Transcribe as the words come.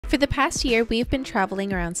For the past year, we've been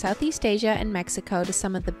traveling around Southeast Asia and Mexico to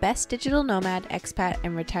some of the best digital nomad, expat,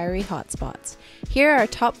 and retiree hotspots. Here are our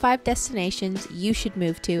top 5 destinations you should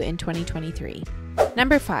move to in 2023.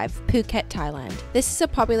 Number 5. Phuket, Thailand. This is a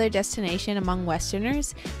popular destination among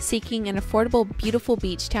Westerners seeking an affordable, beautiful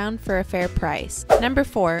beach town for a fair price. Number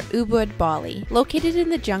 4. Ubud, Bali. Located in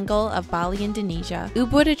the jungle of Bali, Indonesia,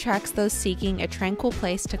 Ubud attracts those seeking a tranquil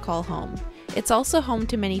place to call home. It's also home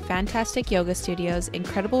to many fantastic yoga studios,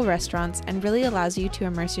 incredible restaurants, and really allows you to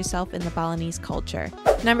immerse yourself in the Balinese culture.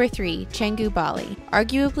 Number 3. Canggu, Bali.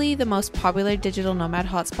 Arguably the most popular digital nomad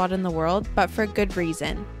hotspot in the world, but for good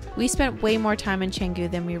reason. We spent way more time in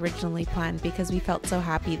Canggu than we originally planned because we felt so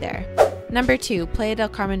happy there. Number 2. Playa del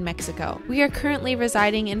Carmen, Mexico. We are currently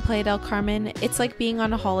residing in Playa del Carmen. It's like being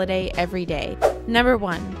on a holiday every day. Number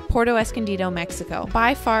 1. Puerto Escondido, Mexico.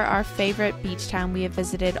 By far our favorite beach town we have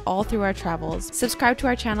visited all through our travels. Subscribe to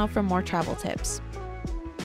our channel for more travel tips.